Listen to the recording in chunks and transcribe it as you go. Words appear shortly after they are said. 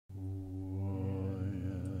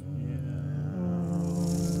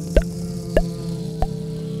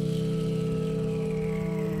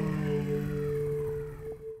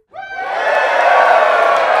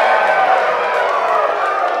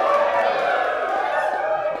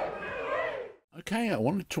Okay, I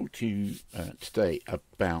want to talk to you today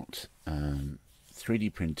about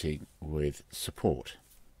 3D printing with support.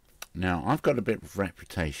 Now, I've got a bit of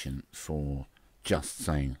reputation for just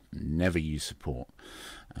saying never use support,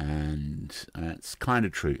 and it's kind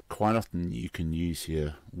of true. Quite often you can use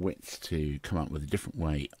your wits to come up with a different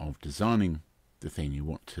way of designing the thing you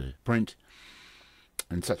want to print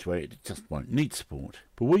in such a way it just won't need support.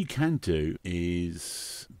 But what you can do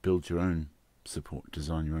is build your own support,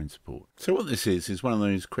 design your own support. So what this is one of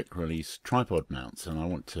those quick release tripod mounts, and I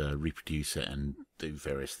want to reproduce it and do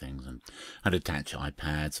various things and attach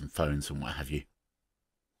iPads and phones and what have you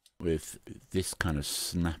with this kind of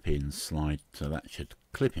snap-in slide, so that should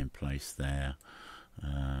clip in place there.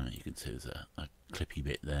 You can see there's a clippy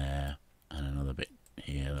bit there and another bit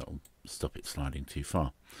here that will stop it sliding too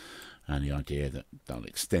far, and the idea that they'll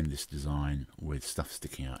extend this design with stuff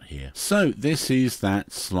sticking out here. So this is that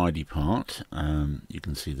slidey part. You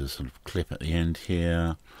can see the sort of clip at the end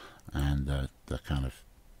here and the kind of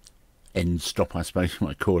end stop, I suppose you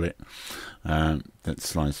might call it, that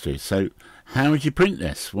slides through. So how would you print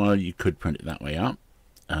this? Well, you could print it that way up,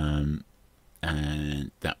 and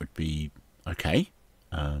that would be okay.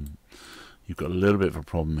 You've got a little bit of a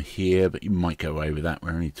problem here, but you might go away with that. We're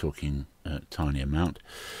only talking a tiny amount.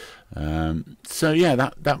 So yeah,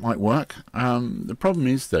 that might work. The problem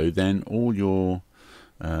is though, then all your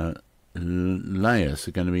layers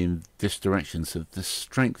are going to be in this direction, so the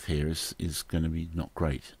strength here is going to be not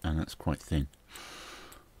great, and that's quite thin.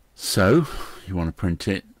 So you want to print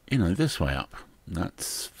it, this way up.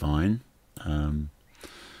 That's fine.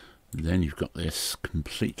 Then you've got this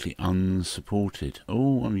completely unsupported,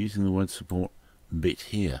 I'm using the word support, bit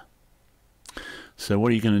here. So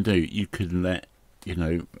what are you going to do? You could let, you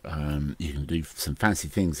can do some fancy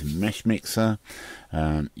things in Mesh Mixer.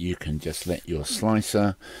 You can just let your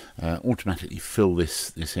slicer automatically fill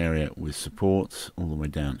this area with supports all the way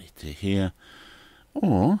down to here,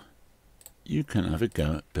 or you can have a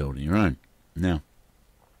go at building your own. Now,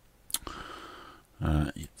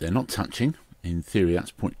 they're not touching. In theory,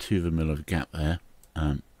 that's 0.2 of a gap there.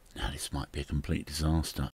 Now this might be a complete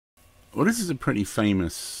disaster. Well, this is a pretty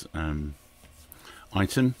famous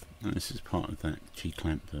item. This is part of that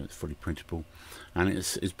G-clamp that's fully printable, and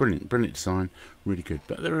it's brilliant design, really good.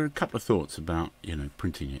 But there are a couple of thoughts about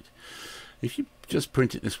printing it. If you just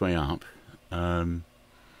print it this way up, you're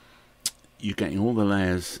getting all the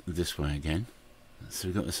layers this way again. So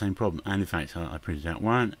we've got the same problem, and in fact I printed out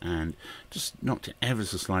one and just knocked it ever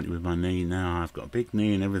so slightly with my knee. Now I've got a big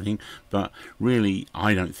knee and everything, but really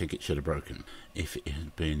I don't think it should have broken if it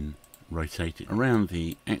had been rotated around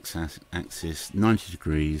the x-axis 90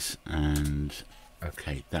 degrees, and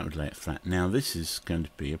okay, that would lay it flat. Now this is going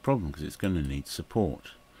to be a problem because it's going to need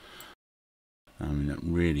support. I mean, that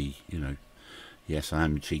really, yes, I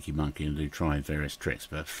am a cheeky monkey and do try various tricks,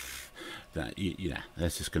 but that,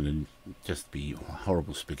 that's just going to be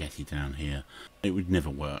horrible spaghetti down here. It would never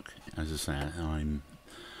work. As I say, I'm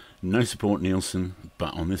no support Nielsen,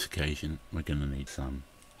 but on this occasion we're going to need some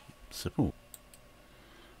support,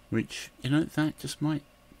 which that just might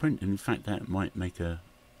print, and in fact that might make a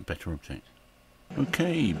better object.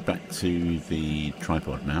 Okay, back to the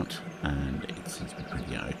tripod mount, and it seems to be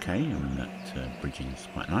pretty okay. I mean, that bridging is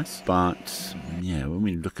quite nice, but yeah, when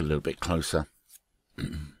we look a little bit closer,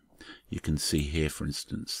 you can see here, for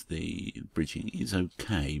instance, the bridging is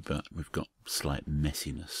okay, but we've got slight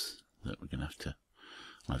messiness that we're going to have to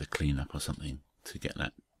either clean up or something to get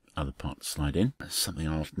that other part to slide in. Something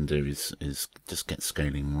I often do is just get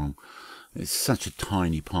scaling wrong. It's such a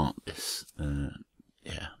tiny part, this.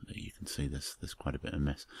 Yeah, you can see there's quite a bit of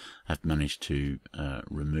mess. I've managed to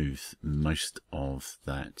remove most of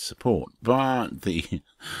that support, but the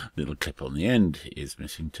little clip on the end is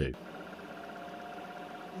missing too.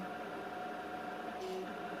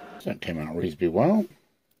 So that came out reasonably well.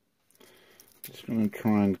 Just going to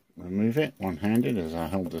try and remove it one-handed as I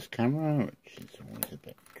hold this camera, which is always a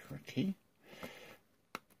bit tricky.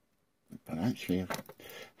 But actually,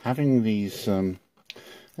 having these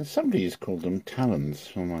somebody has called them talons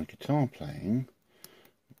for my guitar playing.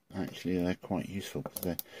 Actually, they're quite useful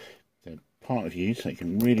because they're part of you, so you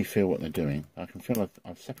can really feel what they're doing. I can feel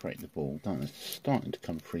I've separated the ball. It's starting to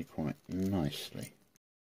come free quite nicely.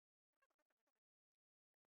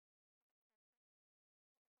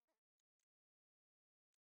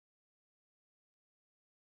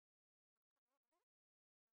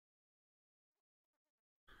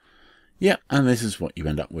 Yeah, and this is what you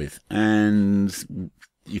end up with, and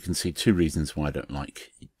you can see two reasons why I don't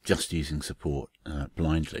like just using support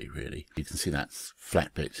blindly, really. You can see that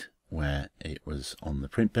flat bit where it was on the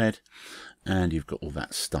print bed, and you've got all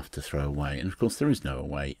that stuff to throw away. And of course there is no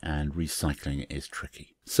away, and recycling it is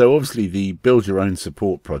tricky. So obviously the build your own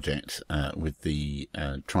support project with the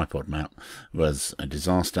tripod mount was a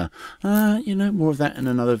disaster. You know, more of that in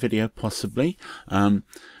another video possibly,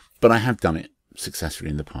 but I have done it successfully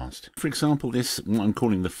in the past. For example, this, what I'm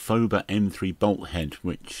calling the FOBA M3 bolt head,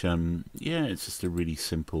 which yeah, it's just a really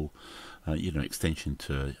simple you know, extension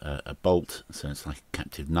to a bolt. So it's like a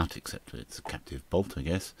captive nut, except it's a captive bolt, I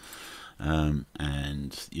guess. And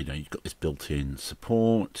you know, you've got this built-in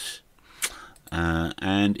support,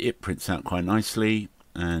 and it prints out quite nicely,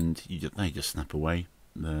 and they just snap away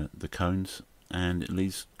the cones, and it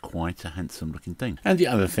leaves quite a handsome looking thing. And the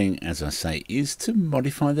other thing, as I say, is to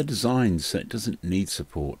modify the design so it doesn't need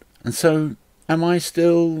support. And so, am I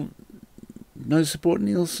still no support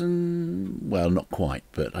Nielsen? Well, not quite,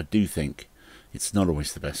 but I do think it's not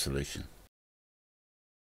always the best solution.